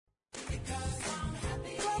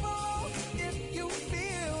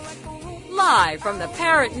Live from the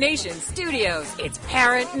Parent Nation studios, it's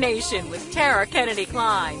Parent Nation with Tara Kennedy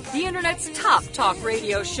Klein, the Internet's top talk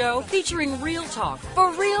radio show featuring real talk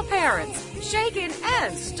for real parents, shaken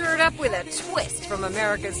and stirred up with a twist from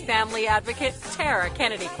America's family advocate, Tara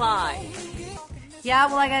Kennedy Klein. Yeah,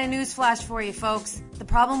 well, I got a news flash for you, folks. The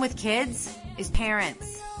problem with kids is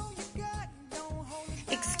parents.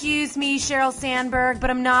 Excuse me, Sheryl Sandberg, but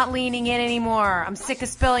I'm not leaning in anymore. I'm sick of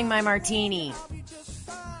spilling my martini.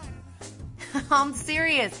 I'm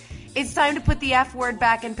serious. It's time to put the F word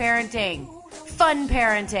back in parenting. Fun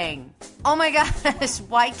parenting. Oh my gosh,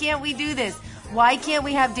 why can't we do this? Why can't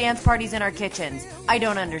we have dance parties in our kitchens? I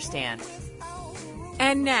don't understand.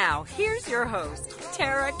 And now, here's your host,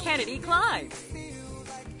 Tara Kennedy Klein.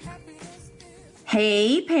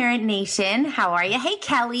 Hey, Parent Nation. How are you? Hey,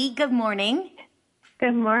 Kelly. Good morning.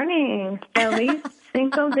 Good morning. Feliz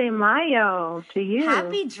Cinco de Mayo to you.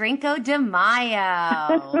 Happy Drinko de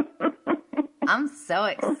Mayo. I'm so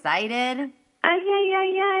excited. Ay, ay,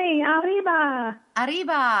 ay, ay. Arriba.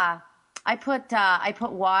 Arriba. I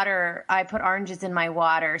put water. I put oranges in my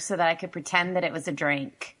water so that I could pretend that it was a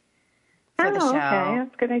drink for the show. Okay.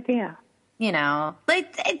 That's a good idea. You know,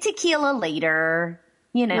 like tequila later.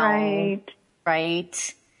 You know, right?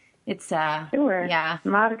 It's sure. Yeah,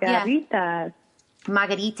 margaritas. Yeah.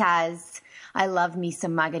 Margaritas. I love me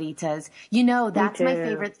some margaritas. You know, that's my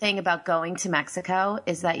favorite thing about going to Mexico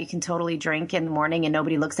is that you can totally drink in the morning and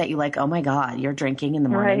nobody looks at you like, oh my God, you're drinking in the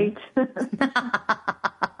morning. Right.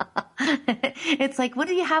 It's like, what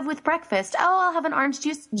do you have with breakfast? Oh, I'll have an orange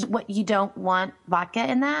juice. What, you don't want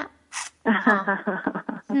vodka in that?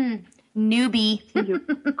 Newbie. Are you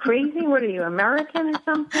crazy? What are you, American or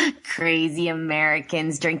something? Crazy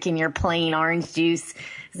Americans drinking your plain orange juice.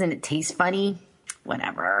 Doesn't it taste funny?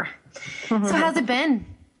 Whatever. Mm-hmm. So how's it been?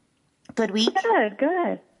 Good week?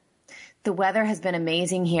 Good. The weather has been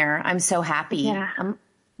amazing here. I'm so happy. Yeah. I'm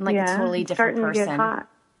like a totally different person. Starting to get hot.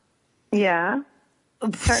 Yeah.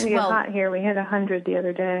 Starting to get hot here. We had 100 the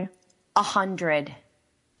other day. 100?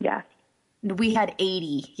 Yes. We had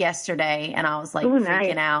 80 yesterday, and I was like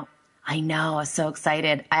freaking out. I know. I was so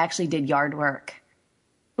excited. I actually did yard work.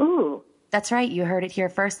 Ooh. That's right. You heard it here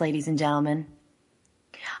first, ladies and gentlemen.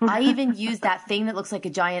 I even used that thing that looks like a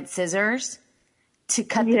giant scissors to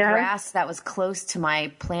cut the grass that was close to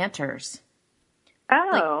my planters.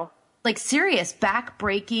 Oh. Like serious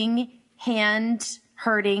back-breaking,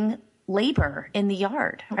 hand-hurting labor in the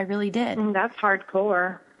yard. I really did. That's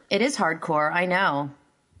hardcore. It is hardcore. I know.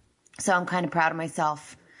 So I'm kind of proud of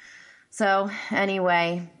myself. So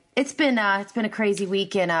anyway, it's been a crazy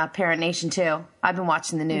week in Parent Nation too. I've been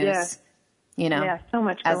watching the news. Yeah. You know. Yeah, so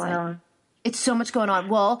much going on. It's so much going on.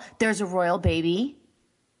 Well, there's a royal baby.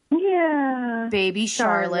 Yeah. Baby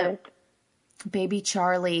Charlotte. Baby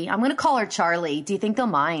Charlie. I'm going to call her Charlie. Do you think they'll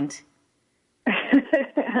mind?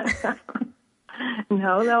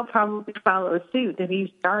 No, they'll probably follow suit if you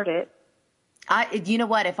start it. You know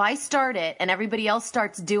what? If I start it and everybody else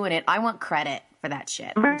starts doing it, I want credit for that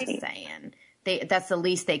shit. Right. I'm just saying. That's the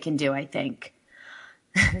least they can do, I think.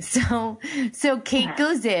 So Kate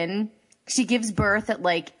goes in. She gives birth at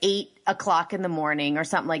like 8 o'clock in the morning or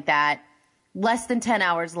something like that. Less than 10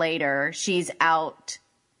 hours later, she's out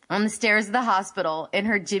on the stairs of the hospital in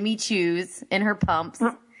her Jimmy Choos, in her pumps,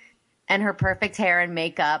 and her perfect hair and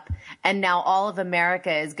makeup. And now all of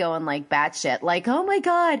America is going like batshit. Like, oh my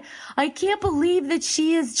God, I can't believe that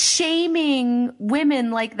she is shaming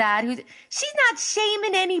women like that. She's not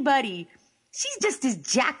shaming anybody. She's just as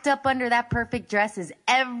jacked up under that perfect dress as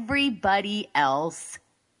everybody else.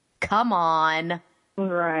 Come on.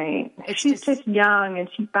 Right. She's just young and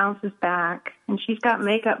she bounces back and she's got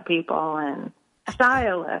makeup people and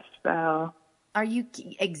stylists, so. Are you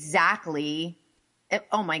exactly?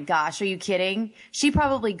 Oh my gosh, are you kidding? She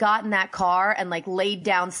probably got in that car and like laid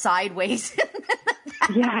down sideways.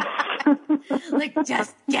 Yes. Like,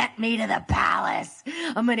 just get me to the palace.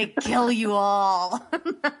 I'm going to kill you all.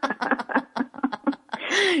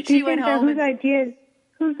 She went home.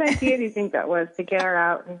 Whose idea do you think that was to get her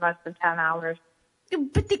out in less than 10 hours?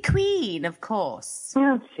 But the queen, of course.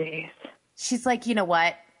 Oh, jeez. She's like, you know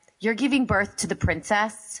what? You're giving birth to the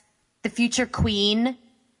princess, the future queen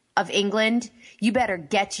of England. You better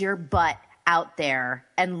get your butt out there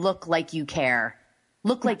and look like you care.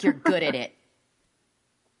 Look like you're good at it.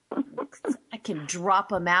 I can drop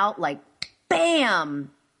them out like,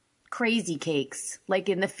 bam! Crazy cakes, like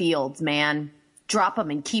in the fields, man. Drop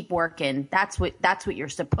them and keep working. That's what you're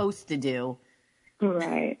supposed to do.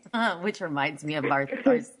 Right. Which reminds me of our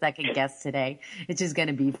second guest today. It's just going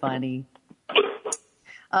to be funny.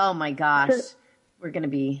 Oh my gosh. we're going to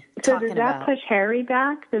be so talking does that push Harry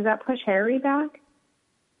back? Does that push Harry back?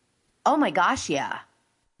 Oh my gosh, yeah.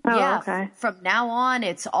 Oh, yeah. okay. From now on,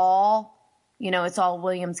 it's all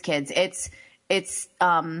William's kids. It's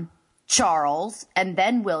Charles, and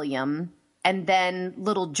then William, and then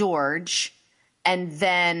little George, and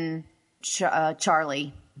then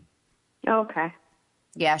Charlie. Okay.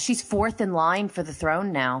 Yeah, she's fourth in line for the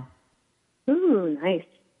throne now. Ooh, nice.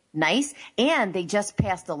 Nice. And they just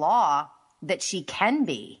passed a law that she can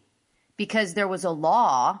be, because there was a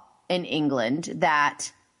law in England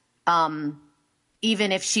that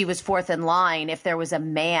even if she was fourth in line, if there was a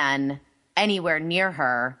man anywhere near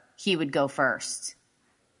her, he would go first.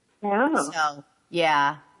 Oh. So,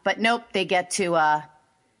 yeah. But nope, they get to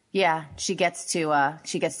she gets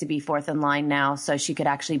to be fourth in line now, so she could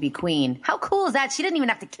actually be queen. How cool is that? She didn't even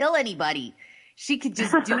have to kill anybody. She could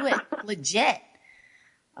just do it legit.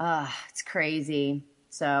 It's crazy.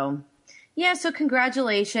 So, yeah, so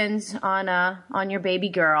congratulations on your baby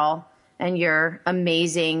girl and your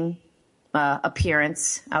amazing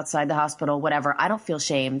appearance outside the hospital, whatever. I don't feel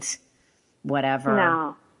shamed. Whatever.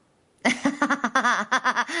 No.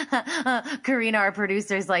 Karina, our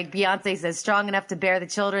producer, is like, Beyonce says, strong enough to bear the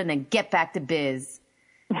children, then get back to biz.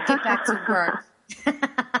 Get back to work.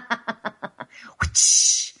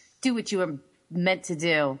 Do what you were meant to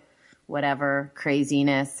do. Whatever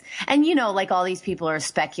craziness. And like all these people are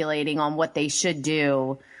speculating on what they should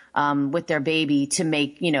do with their baby to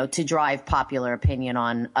make, to drive popular opinion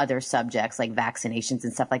on other subjects like vaccinations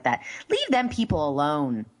and stuff like that. Leave them people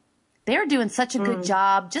alone. They're doing such a good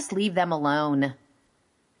job. Just leave them alone.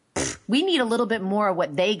 We need a little bit more of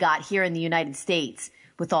what they got here in the United States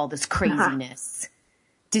with all this craziness.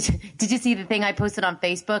 Did you see the thing I posted on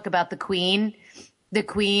Facebook about the Queen? The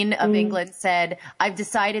Queen of England said, I've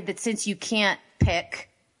decided that since you can't pick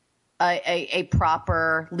a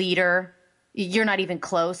proper leader, you're not even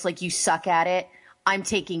close, like you suck at it, I'm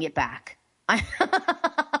taking it back. I'm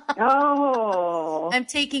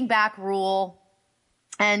taking back rule.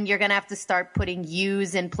 And you're going to have to start putting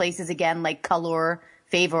U's in places again, like color,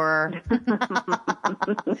 favor.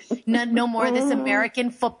 No more of this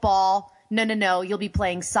American football. No. You'll be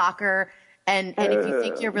playing soccer. And if you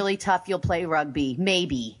think you're really tough, you'll play rugby.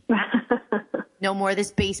 Maybe. No more of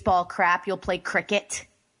this baseball crap. You'll play cricket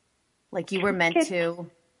like you were meant to.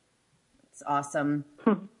 It's awesome.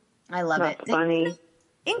 I love it. Funny.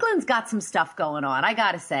 England's got some stuff going on, I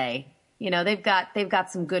got to say. They've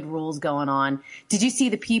got some good rules going on. Did you see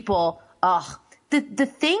the people? The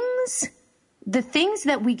things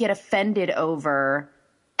that we get offended over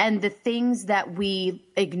and the things that we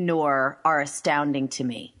ignore are astounding to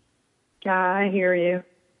me. Yeah, I hear you.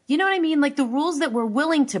 You know what I mean? Like the rules that we're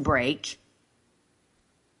willing to break,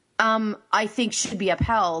 I think should be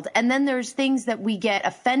upheld. And then there's things that we get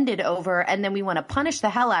offended over and then we want to punish the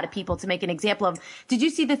hell out of people to make an example of. Did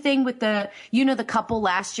you see the thing with the couple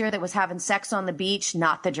last year that was having sex on the beach,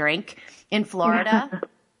 not the drink, in Florida?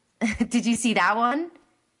 Did you see that one?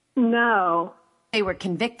 No. They were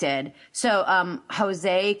convicted. So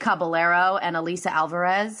Jose Caballero and Elisa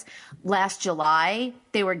Alvarez, last July,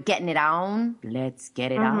 they were getting it on. Let's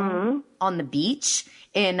get it on the beach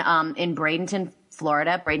in Bradenton,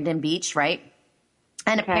 Florida, Bradenton Beach, right?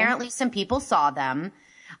 And apparently some people saw them.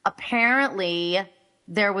 Apparently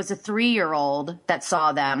there was a 3-year-old that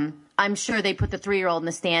saw them. I'm sure they put the 3-year-old in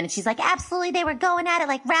the stand and she's like, absolutely, they were going at it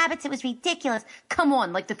like rabbits. It was ridiculous. Come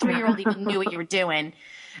on. Like the 3-year-old even knew what you were doing.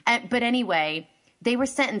 But anyway, they were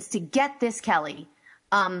sentenced to, get this, Kelly.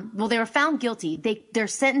 They were found guilty. Their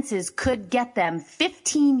sentences could get them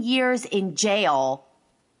 15 years in jail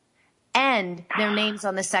and their names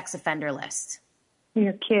on the sex offender list.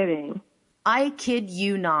 You're kidding. I kid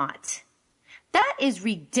you not. That is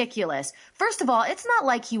ridiculous. First of all, it's not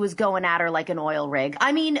like he was going at her like an oil rig.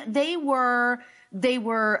 I mean, you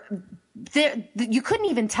couldn't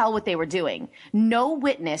even tell what they were doing. No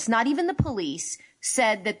witness, not even the police,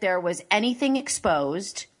 said that there was anything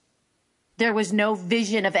exposed. There was no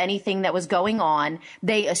vision of anything that was going on.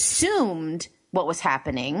 They assumed what was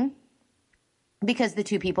happening because the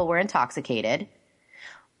two people were intoxicated.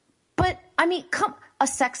 But I mean, a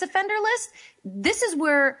sex offender list? This is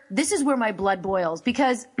where my blood boils,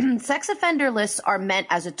 because sex offender lists are meant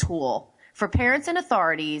as a tool for parents and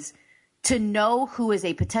authorities to know who is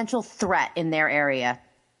a potential threat in their area.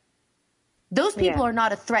 Those people are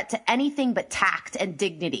not a threat to anything but tact and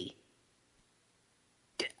dignity.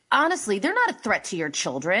 Honestly, they're not a threat to your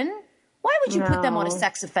children. Why would you put them on a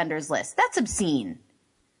sex offenders list? That's obscene.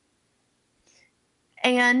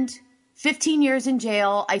 And 15 years in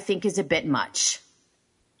jail, I think, is a bit much.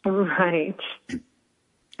 Right.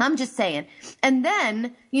 I'm just saying. And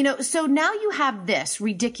then, so now you have this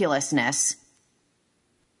ridiculousness.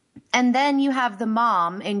 And then you have the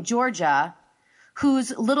mom in Georgia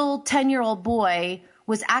whose little 10-year-old boy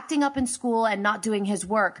was acting up in school and not doing his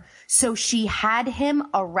work. So she had him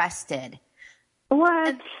arrested.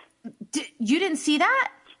 What? You didn't see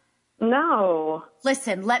that? No.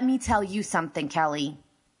 Listen, let me tell you something, Kelly.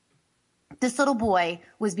 This little boy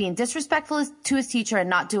was being disrespectful to his teacher and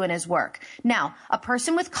not doing his work. Now, a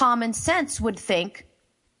person with common sense would think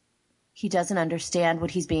he doesn't understand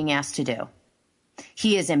what he's being asked to do.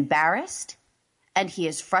 He is embarrassed and he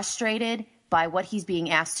is frustrated by what he's being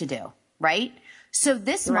asked to do, right? So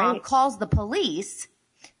this mom calls the police,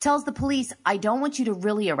 tells the police, I don't want you to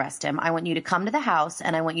really arrest him. I want you to come to the house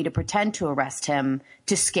and I want you to pretend to arrest him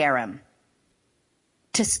to scare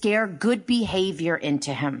good behavior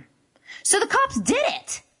into him. So the cops did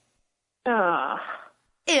it.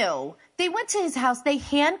 Ew. They went to his house. They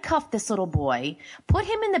handcuffed this little boy, put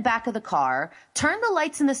him in the back of the car, turned the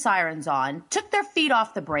lights and the sirens on, took their feet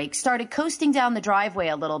off the brake, started coasting down the driveway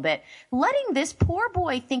a little bit, letting this poor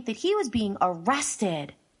boy think that he was being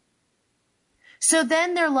arrested. So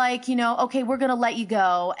then they're like, okay, we're going to let you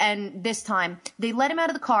go. And this time they let him out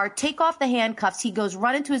of the car, take off the handcuffs. He goes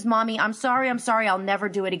running to his mommy. I'm sorry. I'll never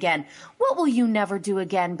do it again. What will you never do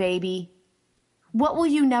again, baby? What will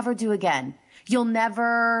you never do again? You'll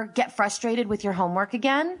never get frustrated with your homework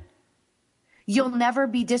again? You'll never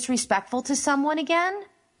be disrespectful to someone again?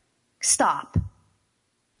 Stop.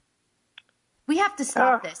 We have to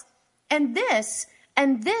stop this. And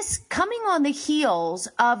this coming on the heels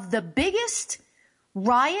of the biggest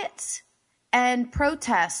riots and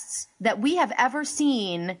protests that we have ever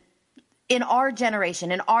seen in our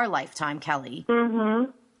generation, in our lifetime, Kelly,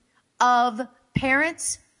 of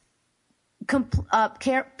parents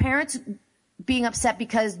being upset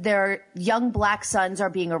because their young black sons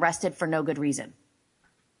are being arrested for no good reason.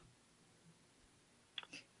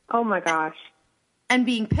 Oh my gosh. And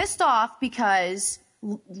being pissed off because,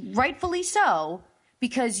 rightfully so,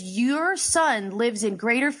 because your son lives in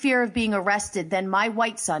greater fear of being arrested than my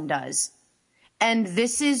white son does. And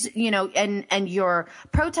this is, and you're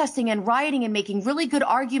protesting and rioting and making really good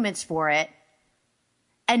arguments for it.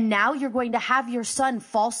 And now you're going to have your son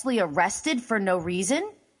falsely arrested for no reason?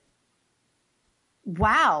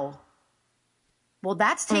 Wow. Well,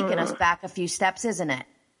 that's taken us back a few steps, isn't it?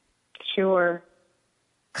 Sure.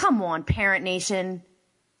 Come on, Parent Nation.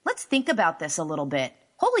 Let's think about this a little bit.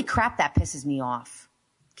 Holy crap, that pisses me off.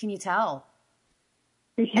 Can you tell?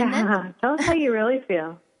 Yeah, tell us how you really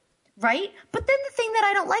feel. Right? But then the thing that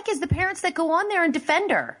I don't like is the parents that go on there and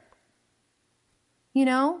defend her.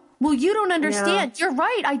 Well, you don't understand. Yeah. You're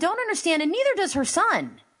right. I don't understand, and neither does her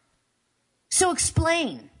son. So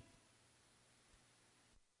explain.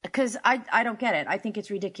 Because I don't get it. I think it's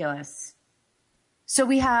ridiculous. So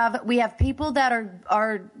we have people that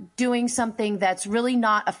are doing something that's really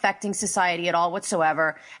not affecting society at all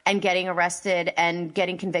whatsoever and getting arrested and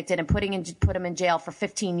getting convicted and put them in jail for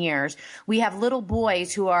 15 years. We have little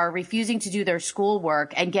boys who are refusing to do their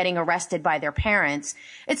schoolwork and getting arrested by their parents.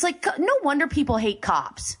 It's like, no wonder people hate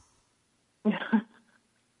cops.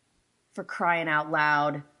 For crying out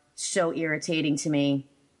loud. So irritating to me.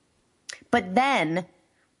 But then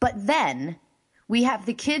we have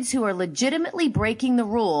the kids who are legitimately breaking the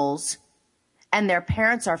rules and their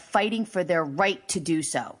parents are fighting for their right to do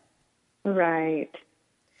so. Right.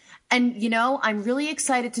 And, I'm really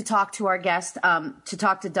excited to talk to our guest, to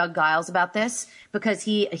talk to Doug Giles about this because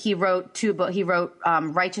he wrote two books. He wrote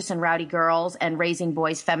Righteous and Rowdy Girls and Raising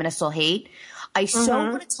Boys Feminists Will Hate. I so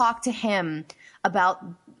want to talk to him about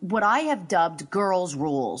what I have dubbed girls'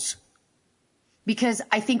 rules because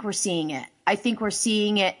I think we're seeing it. I think we're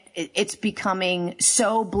seeing it. It's becoming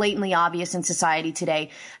so blatantly obvious in society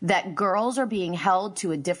today that girls are being held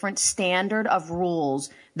to a different standard of rules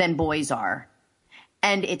than boys are.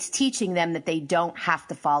 And it's teaching them that they don't have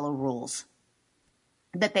to follow rules,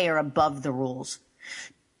 that they are above the rules.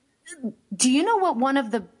 Do you know what one of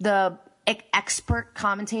the expert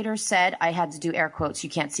commentators said? I had to do air quotes. You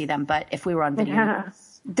can't see them, but if we were on video. Yeah.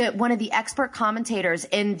 One of the expert commentators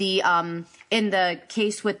in the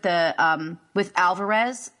case with with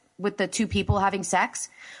Alvarez, with the two people having sex,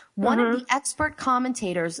 one of the expert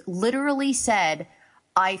commentators literally said,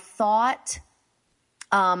 I thought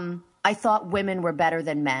women were better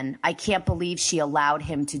than men. I can't believe she allowed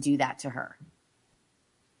him to do that to her.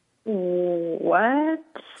 What?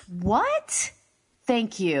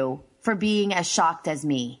 Thank you for being as shocked as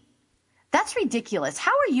me. That's ridiculous.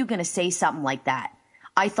 How are you going to say something like that?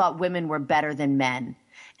 I thought women were better than men.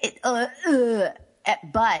 But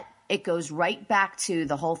it goes right back to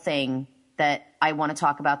the whole thing that I want to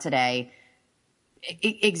talk about today.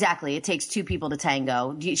 Exactly. It takes two people to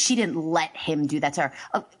tango. She didn't let him do that to her.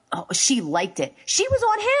 She liked it. She was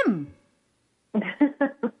on him.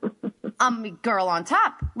 Girl on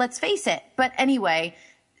top. Let's face it. But anyway,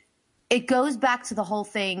 it goes back to the whole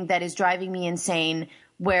thing that is driving me insane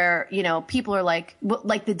where, you know, people are like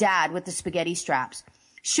the dad with the spaghetti straps.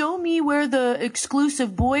 Show me where the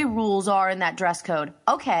exclusive boy rules are in that dress code.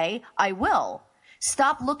 Okay, I will.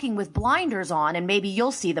 Stop looking with blinders on and maybe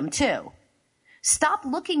you'll see them too. Stop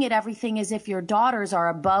looking at everything as if your daughters are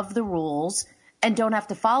above the rules and don't have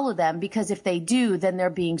to follow them, because if they do, then they're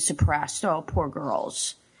being suppressed. Oh, poor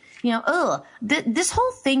girls. You know, this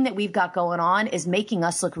whole thing that we've got going on is making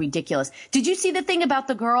us look ridiculous. Did you see the thing about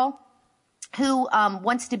the girl who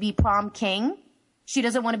wants to be prom king? She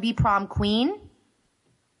doesn't want to be prom queen?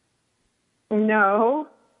 No.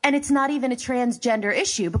 And it's not even a transgender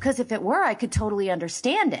issue, because if it were, I could totally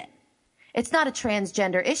understand it. It's not a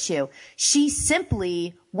transgender issue. She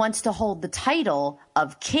simply wants to hold the title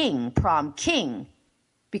of king, prom king,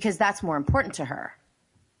 because that's more important to her.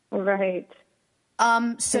 Right.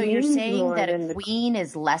 So you're saying that a queen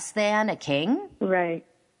is less than a king? Right.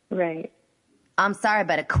 Right. I'm sorry,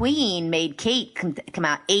 but a queen made Kate come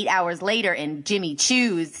out 8 hours later in Jimmy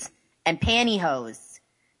Choos and pantyhose.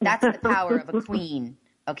 That's the power of a queen,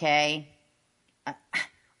 okay?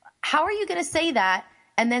 How are you going to say that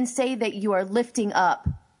and then say that you are lifting up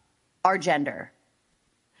our gender?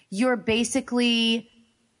 You're basically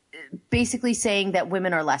saying that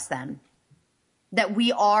women are less than. That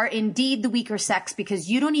we are indeed the weaker sex because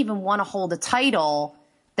you don't even want to hold a title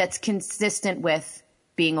that's consistent with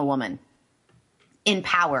being a woman. In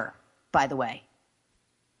power, by the way.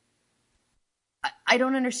 I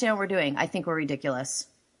don't understand what we're doing. I think we're ridiculous.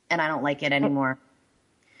 And I don't like it anymore.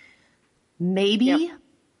 Maybe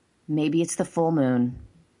it's the full moon.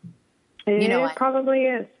 It probably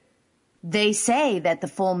is. They say that the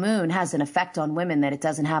full moon has an effect on women that it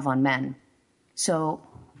doesn't have on men. So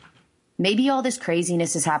maybe all this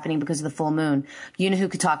craziness is happening because of the full moon. You know who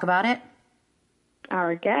could talk about it?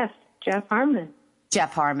 Our guest, Jeff Harmon.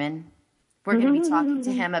 Jeff Harmon. We're going to be talking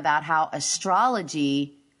to him about how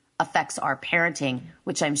astrology affects our parenting,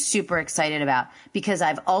 which I'm super excited about, because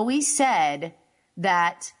I've always said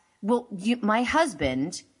that, my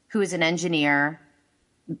husband, who is an engineer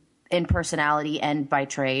in personality and by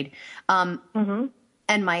trade, and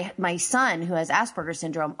my son, who has Asperger's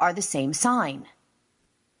syndrome, are the same sign.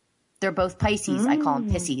 They're both Pisces. I call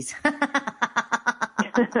them pissies.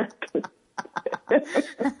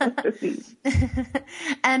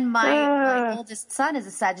 And my oldest son is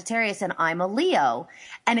a Sagittarius and I'm a Leo.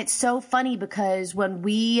 And it's so funny because when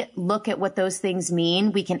we look at what those things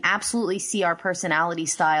mean, we can absolutely see our personality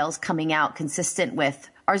styles coming out consistent with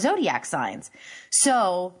our zodiac signs.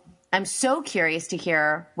 So I'm so curious to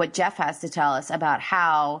hear what Jeff has to tell us about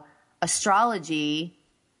how astrology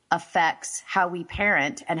affects how we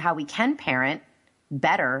parent and how we can parent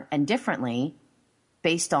better and differently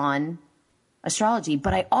based on astrology.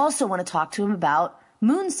 But I also want to talk to him about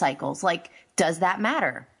moon cycles. Like, does that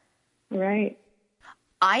matter? Right.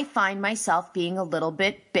 I find myself being a little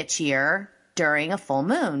bit bitchier during a full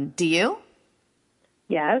moon. Do you?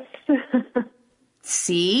 Yes.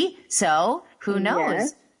 See? So who knows?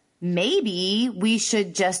 Yes. Maybe we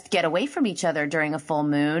should just get away from each other during a full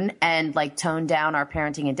moon and like tone down our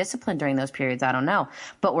parenting and discipline during those periods. I don't know.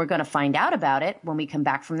 But we're going to find out about it when we come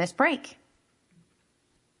back from this break.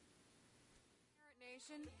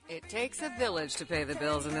 It takes a village to pay the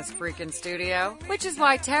bills in this freaking studio, which is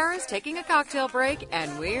why Tara's taking a cocktail break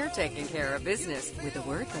and we're taking care of business with a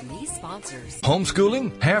word from these sponsors.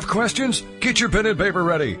 Homeschooling? Have questions? Get your pen and paper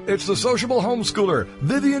ready. It's the sociable homeschooler,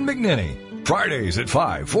 Vivian McNinney. Fridays at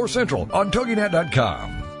 5, 4 Central on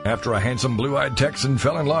TogiNet.com. After a handsome blue-eyed Texan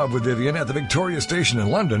fell in love with Vivian at the Victoria Station in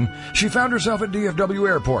London, she found herself at DFW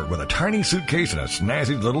Airport with a tiny suitcase and a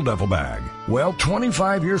snazzy little duffel bag. Well,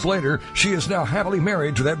 25 years later, she is now happily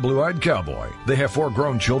married to that blue-eyed cowboy. They have 4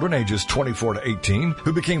 grown children ages 24 to 18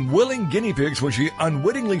 who became willing guinea pigs when she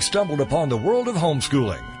unwittingly stumbled upon the world of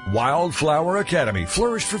homeschooling. Wildflower Academy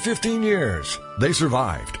flourished for 15 years. They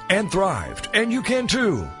survived and thrived, and you can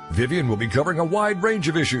too. Vivian will be covering a wide range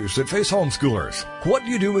of issues that face homeschoolers. What do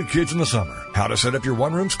you do with kids in the summer? How to set up your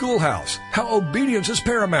one-room schoolhouse? How obedience is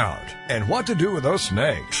paramount? And what to do with those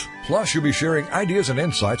snakes? Plus, you'll be sharing ideas and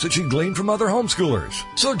insights that she gleaned from other homeschoolers.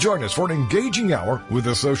 So join us for an engaging hour with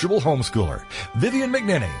the sociable homeschooler, Vivian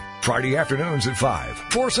McNinney. Friday afternoons at 5,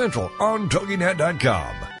 4 Central on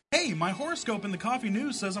TogiNet.com. Hey, my horoscope in the Coffee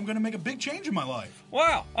News says I'm going to make a big change in my life.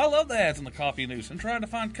 Wow, I love the ads in the Coffee News and trying to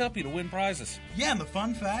find Cuppy to win prizes. Yeah, and the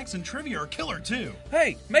fun facts and trivia are killer, too.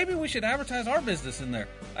 Hey, maybe we should advertise our business in there.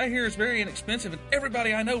 I hear it's very inexpensive and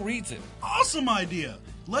everybody I know reads it. Awesome idea.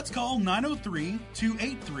 Let's call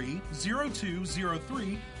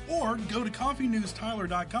 903-283-0203 or go to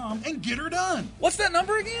coffeenewstyler.com and get her done. What's that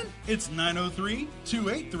number again? It's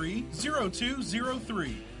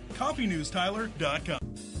 903-283-0203. coffeenewstyler.com.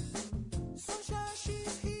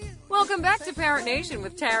 Welcome back to Parent Nation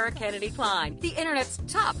with Tara Kennedy Klein, the Internet's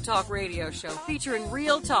top talk radio show featuring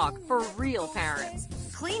real talk for real parents.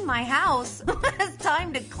 Clean my house? Who has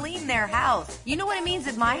time to clean their house? You know what it means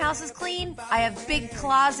if my house is clean? I have big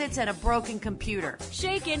closets and a broken computer.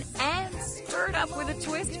 Shaken and stirred up with a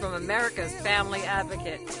twist from America's family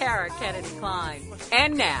advocate, Tara Kennedy Klein.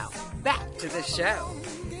 And now, back to the show.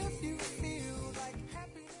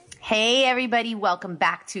 Hey, everybody. Welcome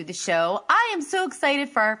back to the show. I am so excited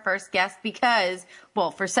for our first guest because,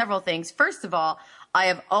 well, for several things. First of all, I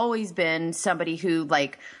have always been somebody who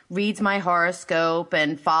reads my horoscope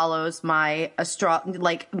and follows my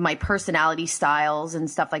my personality styles and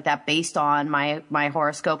stuff like that based on my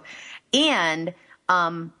horoscope. And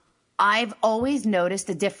I've always noticed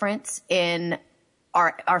a difference in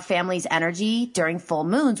our family's energy during full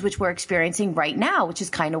moons, which we're experiencing right now, which is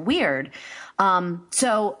kind of weird.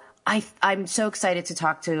 So I'm so excited to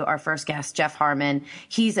talk to our first guest, Jeff Harmon.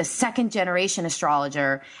 He's a second-generation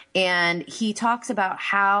astrologer, and he talks about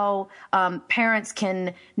how parents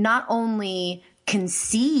can not only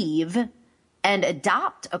conceive and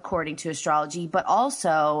adopt according to astrology, but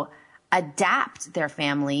also adapt their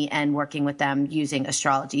family and working with them using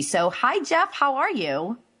astrology. So, hi, Jeff. How are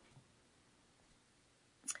you?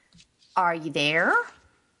 Are you there?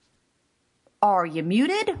 Are you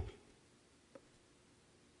muted?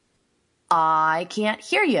 I can't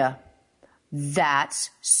hear you.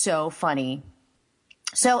 That's so funny.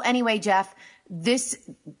 So anyway, Jeff, this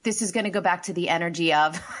is going to go back to the energy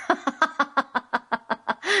of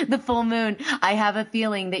the full moon. I have a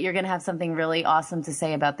feeling that you're going to have something really awesome to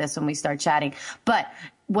say about this when we start chatting. But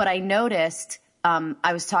what I noticed,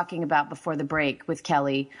 I was talking about before the break with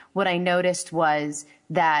Kelly, what I noticed was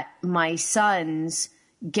that my sons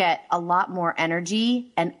get a lot more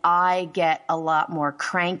energy and I get a lot more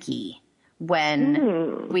cranky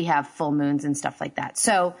when we have full moons and stuff like that.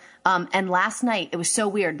 So, and last night it was so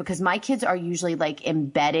weird because my kids are usually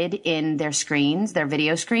embedded in their screens, their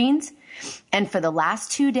video screens. And for the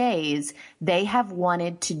last 2 days, they have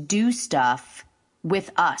wanted to do stuff with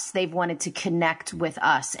us. They've wanted to connect with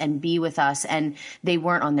us and be with us. And they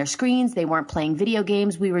weren't on their screens. They weren't playing video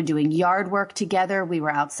games. We were doing yard work together. We were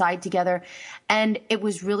outside together. And it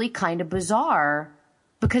was really kind of bizarre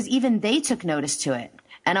because even they took notice to it.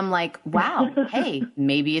 And I'm like, wow, hey,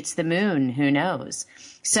 maybe it's the moon. Who knows?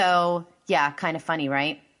 So, yeah, kind of funny,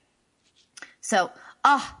 right? So,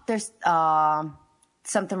 there's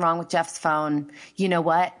something wrong with Jeff's phone. You know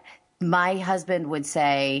what? My husband would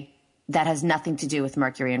say that has nothing to do with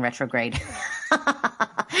Mercury in retrograde.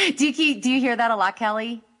 Do you hear that a lot,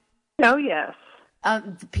 Kelly? Oh, yes.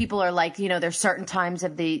 People are like, there's certain times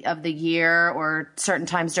of the year or certain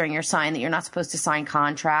times during your sign that you're not supposed to sign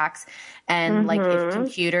contracts. And if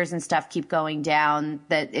computers and stuff keep going down,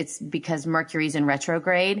 that it's because Mercury's in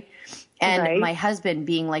retrograde. And my husband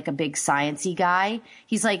being a big sciencey guy,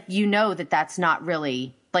 he's like, that's not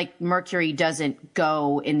really Mercury doesn't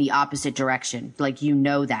go in the opposite direction.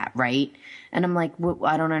 That, right? And I'm like,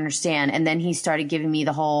 I don't understand. And then he started giving me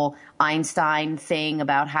the whole Einstein thing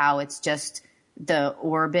about how it's just the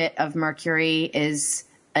orbit of Mercury is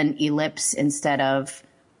an ellipse instead of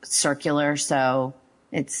circular. So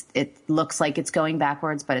it looks like it's going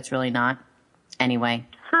backwards, but it's really not. Anyway.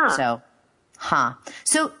 So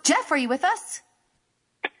Jeff, are you with us?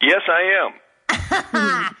 Yes, I am.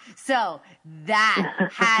 So that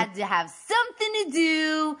had to have something to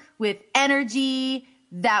do with energy.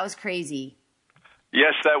 That was crazy.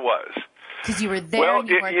 Yes, that was. Because you were there. Well, and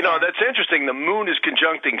you weren't there. that's interesting. The moon is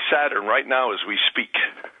conjuncting Saturn right now as we speak.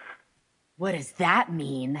 What does that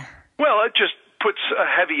mean? Well, it just puts a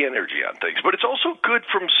heavy energy on things, but it's also good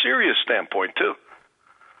from Sirius standpoint too.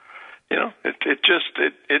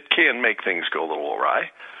 It can make things go a little awry.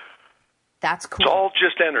 That's cool. It's all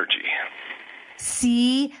just energy.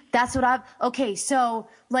 See, that's what okay, so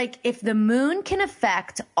if the moon can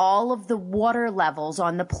affect all of the water levels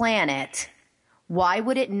on the planet, why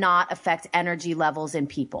would it not affect energy levels in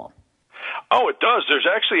people? Oh, it does. There's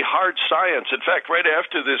actually hard science. In fact, right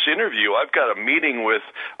after this interview, I've got a meeting with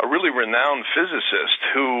a really renowned physicist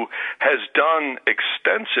who has done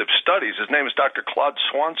extensive studies. His name is Dr. Claude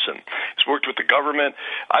Swanson. He's worked with the government.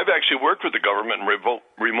 I've actually worked with the government in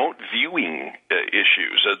remote viewing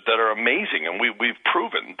issues that are amazing, and we've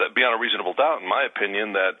proven that beyond a reasonable doubt, in my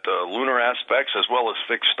opinion, that lunar aspects as well as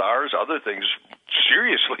fixed stars, other things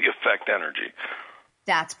seriously affect energy.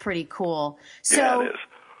 That's pretty cool. So, yeah, it is.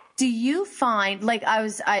 Do you find, like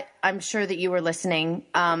I'm sure that you were listening,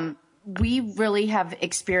 we really have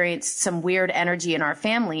experienced some weird energy in our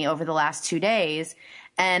family over the last 2 days.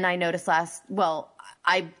 And I noticed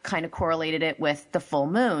I kind of correlated it with the full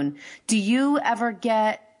moon. Do you ever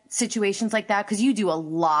get situations like that? Because you do a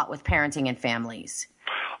lot with parenting and families.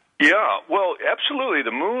 Yeah, well, absolutely.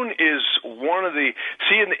 The moon is one of the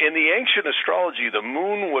in the ancient astrology, the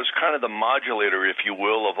moon was kind of the modulator, if you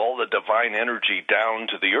will, of all the divine energy down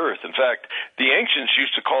to the earth. In fact, the ancients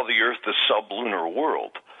used to call the earth the sublunar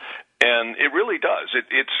world, and it really does.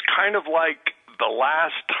 It's kind of like the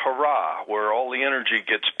last hurrah, where all the energy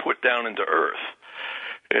gets put down into earth.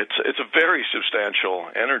 It's a very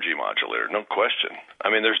substantial energy modulator, no question.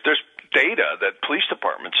 I mean, there's data that police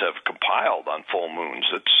departments have compiled on full moons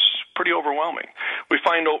that's pretty overwhelming. We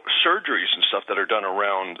find surgeries and stuff that are done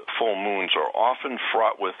around full moons are often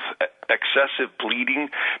fraught with excessive bleeding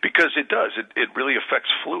because it really affects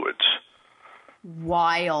fluids.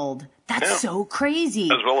 Wild. That's so crazy.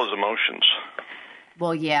 As well as emotions.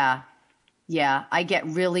 Well, yeah. Yeah, I get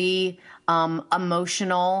really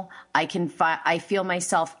emotional. I feel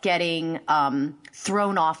myself getting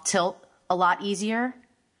thrown off tilt a lot easier.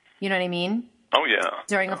 You know what I mean? Oh, yeah.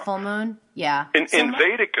 During a full moon? Yeah. In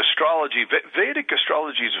Vedic astrology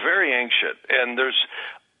is very ancient, and there's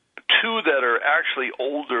two that are actually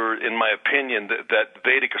older, in my opinion, that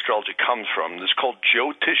Vedic astrology comes from. It's called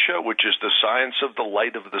Jyotisha, which is the science of the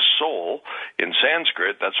light of the soul in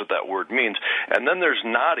Sanskrit. That's what that word means. And then there's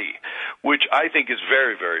Nadi, which I think is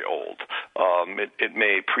very, very old. It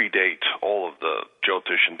may predate all of the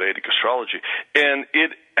Jyotish and Vedic astrology. And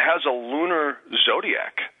it has a lunar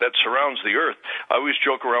zodiac that surrounds the Earth. I always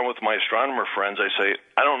joke around with my astronomer friends. I say,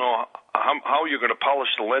 I don't know how you're going to polish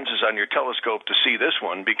the lenses on your telescope to see this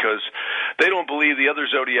one, because they don't believe the other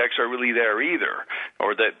zodiacs are really there either,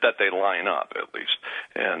 or that they line up, at least.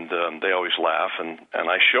 And they always laugh, and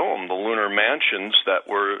I show them the lunar mansions that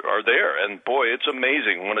are there. And, boy, it's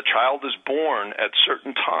amazing. When a child is born at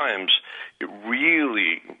certain times, it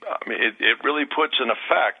really puts an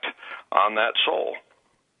effect on that soul.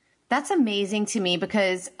 That's amazing to me,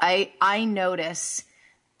 because I notice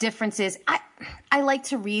differences. I like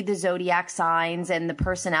to read the zodiac signs and the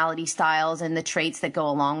personality styles and the traits that go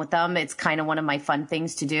along with them. It's kind of one of my fun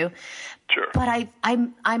things to do. Sure. But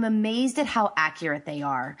I'm amazed at how accurate they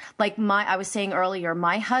are. Like I was saying earlier,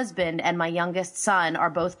 my husband and my youngest son are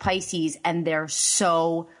both Pisces, and they're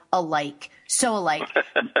so alike. So alike.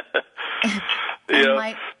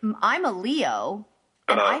 Yeah. I'm a Leo.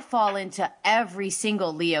 And I fall into every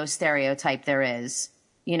single Leo stereotype there is,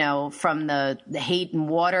 you know, from the hate and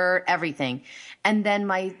water, everything. And then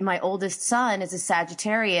my oldest son is a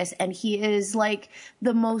Sagittarius, and he is like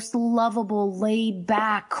the most lovable, laid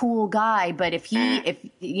back, cool guy. But if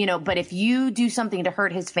you do something to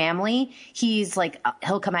hurt his family, he's like,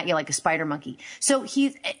 he'll come at you like a spider monkey. So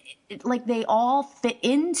he's like, they all fit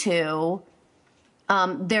into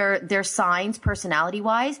their signs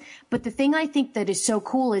personality-wise. But the thing I think that is so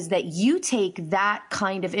cool is that you take that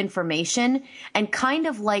kind of information and kind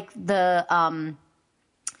of like the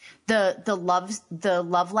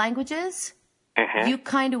love languages. Mm-hmm.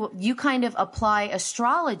 You kind of apply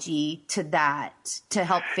astrology to that to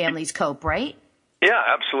help families cope, right? Yeah,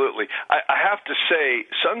 absolutely. I have to say,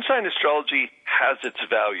 sun sign astrology has its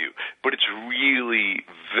value, but it's really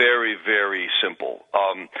very, very simple.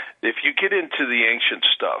 If you get into the ancient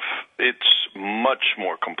stuff, it's much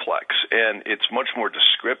more complex, and it's much more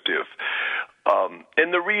descriptive.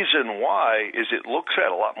 And the reason why is it looks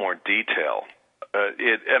at a lot more detail.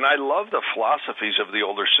 And I love the philosophies of the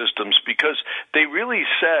older systems, because they really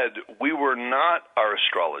said we were not our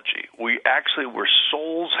astrology. We actually were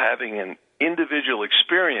souls having an individual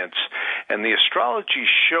experience, and the astrology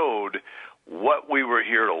showed what we were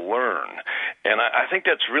here to learn. And I think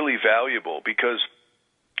that's really valuable, because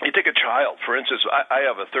you take a child, for instance, I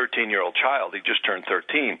have a 13-year-old child. He just turned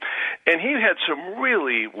 13. And he had some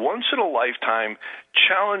really once-in-a-lifetime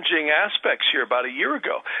challenging aspects here about a year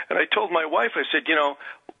ago. And I told my wife, I said,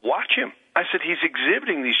 watch him. I said, he's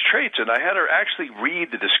exhibiting these traits. And I had her actually read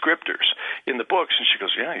the descriptors in the books. And she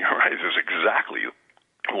goes, yeah, you're right. This is exactly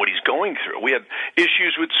what he's going through. We had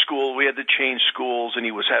issues with school. We had to change schools, and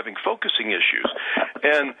he was having focusing issues.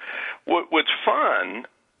 And what's fun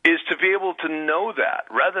is to be able to know that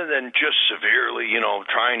rather than just severely,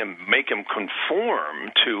 trying to make him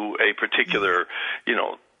conform to a particular,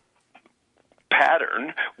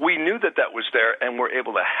 pattern. We knew that was there, and we're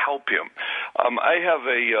able to help him. I have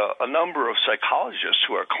a number of psychologists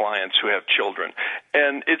who are clients who have children,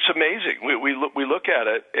 and it's amazing. We look at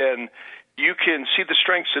it, and you can see the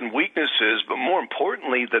strengths and weaknesses, but more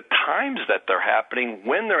importantly, the times that they're happening,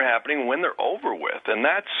 when they're over with. And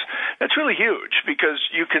that's really huge, because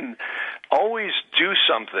you can always do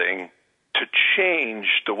something to change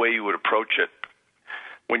the way you would approach it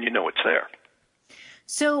when you know it's there.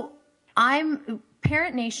 So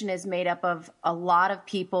Parent Nation is made up of a lot of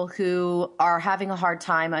people who are having a hard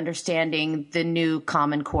time understanding the new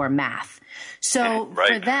Common Core math. So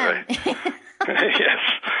for them... Right. Yes.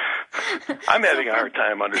 I'm having a hard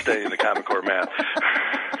time understanding the Common Core math.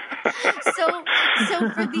 So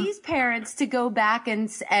for these parents to go back and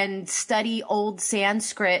study old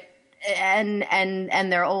Sanskrit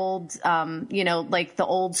and their old, like the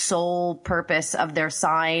old soul purpose of their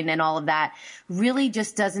sign and all of that really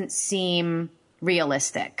just doesn't seem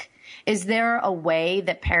realistic. Is there a way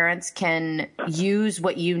that parents can use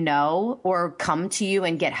what you know or come to you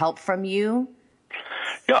and get help from you?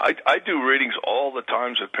 Yeah, I do readings all the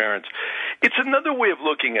time with parents. It's another way of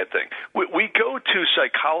looking at things. We go to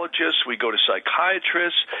psychologists, we go to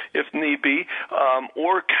psychiatrists, if need be,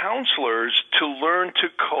 or counselors to learn to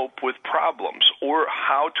cope with problems or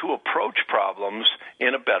how to approach problems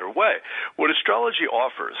in a better way. What astrology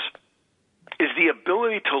offers is the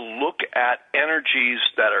ability to look at energies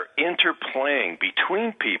that are interplaying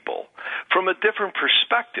between people from a different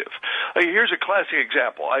perspective. Here's a classic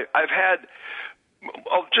example.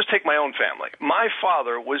 I'll just take my own family. My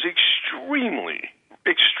father was extremely,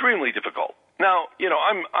 extremely difficult. Now,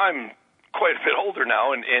 I'm quite a bit older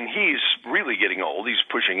now, and he's really getting old. He's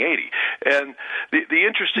pushing 80. And the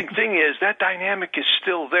interesting thing is that dynamic is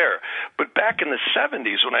still there. But back in the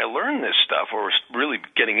 70s, when I learned this stuff, or was really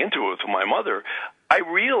getting into it with my mother, I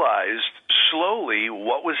realized slowly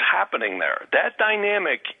what was happening there. That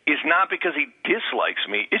dynamic is not because he dislikes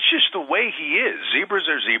me. It's just the way he is. Zebras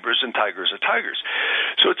are zebras and tigers are tigers.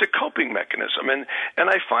 So it's a coping mechanism. And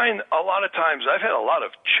I find a lot of times I've had a lot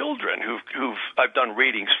of children who've I've done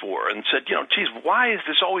readings for and said, geez, why is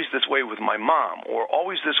this always this way with my mom, or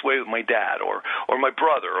always this way with my dad, or my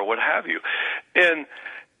brother, or what have you? And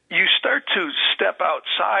you start to step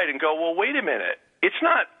outside and go, well, wait a minute. It's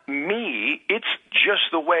not me. It's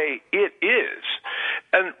just the way it is.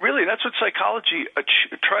 And really, that's what psychology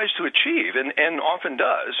tries to achieve and often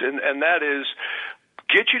does, and that is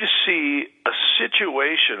get you to see a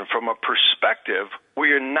situation from a perspective where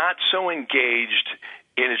you're not so engaged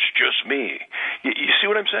in it's just me. You see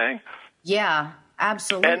what I'm saying? Yeah,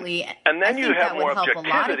 absolutely. And then you have more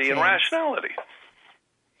objectivity and rationality.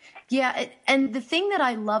 Yeah, and the thing that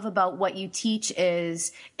I love about what you teach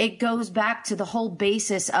is it goes back to the whole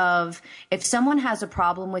basis of if someone has a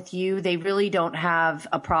problem with you, they really don't have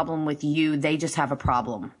a problem with you. They just have a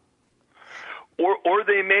problem. Or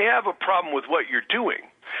they may have a problem with what you're doing.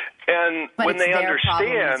 And but when they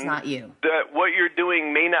understand it's not you. That what you're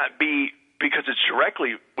doing may not be because it's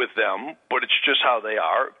directly with them, but it's just how they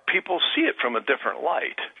are, people see it from a different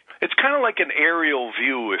light. It's kind of like an aerial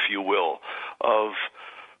view, if you will, of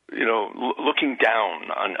looking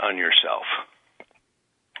down on yourself.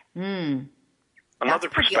 Another that's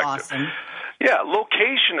pretty perspective. Awesome. Yeah,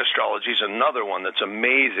 location astrology is another one that's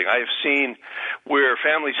amazing. I have seen where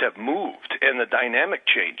families have moved and the dynamic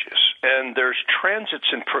changes, and there's transits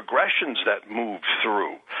and progressions that move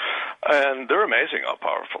through. And they're amazing how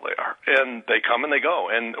powerful they are. And they come and they go.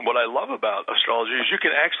 And what I love about astrology is you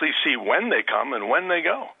can actually see when they come and when they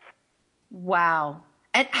go. Wow.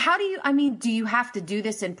 And how do you have to do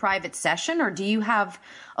this in private session, or do you have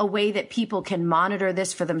a way that people can monitor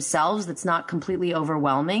this for themselves that's not completely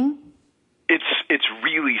overwhelming? It's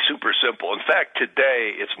really super simple. In fact,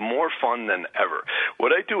 today it's more fun than ever.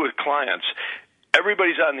 What I do with clients,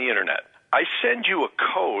 everybody's on the internet. I send you a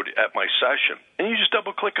code at my session, and you just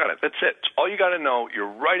double-click on it. That's it. It's all you got to know. You're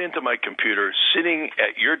right into my computer, sitting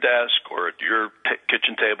at your desk or at your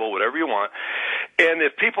kitchen table, whatever you want. And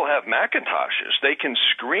if people have Macintoshes, they can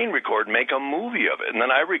screen record, make a movie of it, and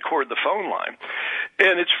then I record the phone line.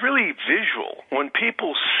 And it's really visual. When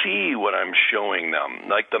people see what I'm showing them,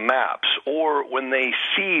 like the maps, or when they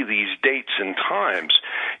see these dates and times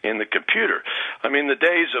in the computer. I mean, the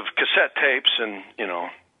days of cassette tapes and,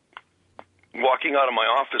 walking out of my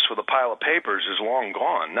office with a pile of papers is long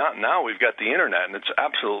gone. Now we've got the internet, and it's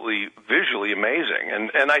absolutely visually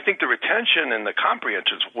amazing. And I think the retention and the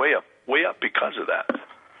comprehension is way up because of that.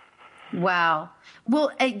 Wow.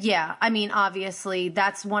 Well, yeah, I mean, obviously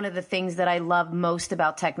that's one of the things that I love most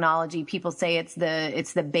about technology. People say it's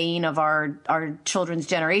the bane of our children's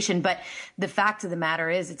generation, but the fact of the matter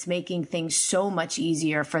is it's making things so much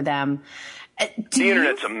easier for them. The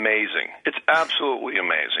internet's amazing. It's absolutely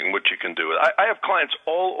amazing what you can do. I have clients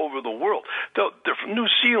all over the world. They're from New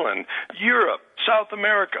Zealand, Europe, South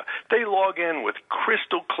America. They log in with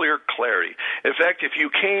crystal clear clarity. In fact, if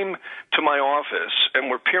you came to my office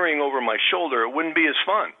and were peering over my shoulder, it wouldn't be as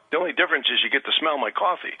fun. The only difference is you get to smell my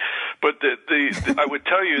coffee. But I would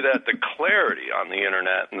tell you that the clarity on the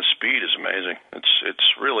internet and the speed is amazing.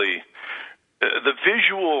 It's really the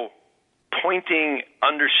visual pointing,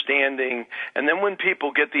 understanding, and then when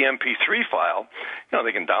people get the MP3 file,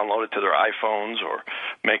 they can download it to their iPhones or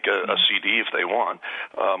make a CD if they want.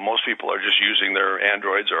 Most people are just using their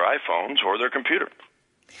Androids or iPhones or their computer.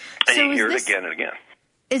 And you hear it again and again.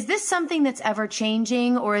 Is this something that's ever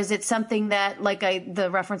changing, or is it something that, like the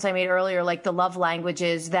reference I made earlier, like the love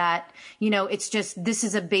languages, that, it's just, this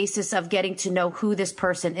is a basis of getting to know who this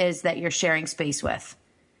person is that you're sharing space with?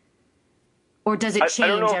 Or does it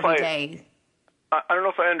change every day? I don't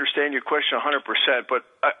know if I understand your question 100%, but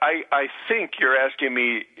I think you're asking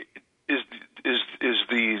me, is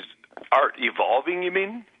the art evolving, you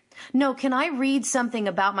mean? No, can I read something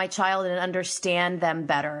about my child and understand them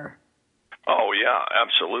better? Oh, yeah,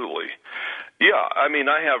 absolutely. Yeah, I mean,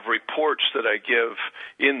 I have reports that I give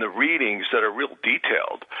in the readings that are real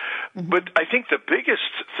detailed. Mm-hmm. But I think the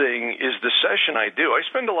biggest thing is the session I do. I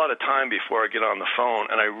spend a lot of time before I get on the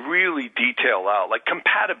phone, and I really detail out, like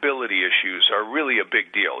compatibility issues are really a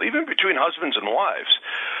big deal, even between husbands and wives.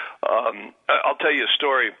 I'll tell you a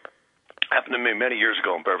story. Happened to me many years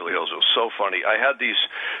ago in Beverly Hills. It was so funny. I had this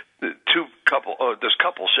couple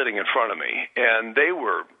sitting in front of me, and they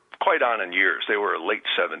were quite on in years. They were late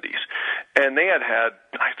 70s. And they had,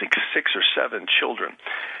 I think, 6 or 7 children.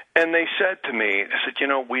 And they said to me,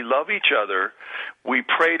 we love each other. We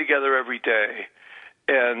pray together every day.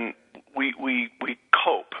 And we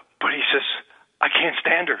cope. But he says, I can't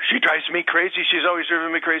stand her. She drives me crazy. She's always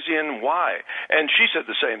driven me crazy. And why? And she said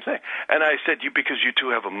the same thing. And I said, because you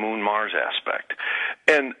two have a Moon-Mars aspect.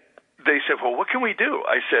 And they said, well, what can we do?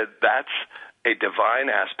 I said, that's a divine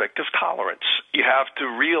aspect of tolerance. You have to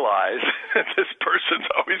realize that this person's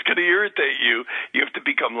always going to irritate you. You have to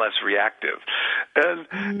become less reactive. And,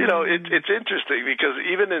 it's interesting because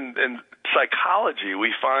even in psychology,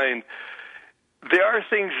 we find there are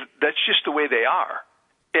things that's just the way they are.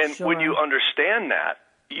 And when you understand that,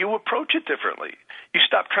 you approach it differently. You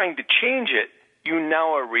stop trying to change it. You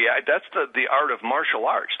now are That's the art of martial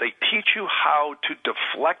arts. They teach you how to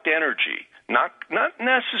deflect energy, not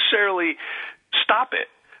necessarily stop it,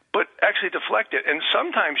 but actually deflect it. And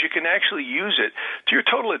sometimes you can actually use it to your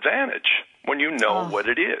total advantage when you know what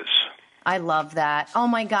it is. I love that. Oh,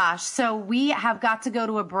 my gosh. So we have got to go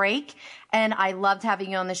to a break, and I loved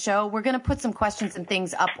having you on the show. We're going to put some questions and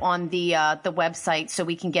things up on the website so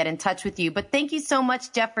we can get in touch with you. But thank you so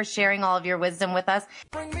much, Jeff, for sharing all of your wisdom with us.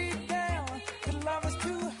 Bring me down, the love is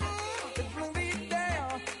too high. Bring me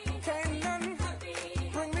down, can't none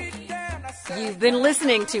bring me down. You've been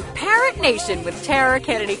listening to Parent Nation with Tara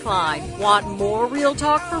Kennedy Klein. Want more real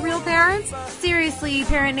talk for real parents? Seriously,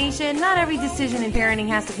 Parent Nation, not every decision in parenting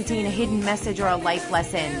has to contain a hidden message or a life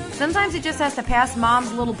lesson. Sometimes it just has to pass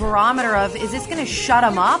mom's little barometer of, is this going to shut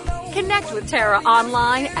them up? Connect with Tara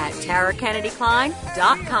online at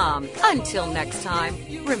TaraKennedyKlein.com. Until next time,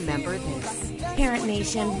 remember this. Parent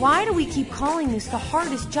Nation, why do we keep calling this the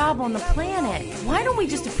hardest job on the planet? Why don't we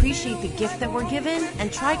just appreciate the gift that we're given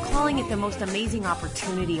and try calling it the most amazing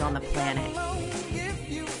opportunity on the planet?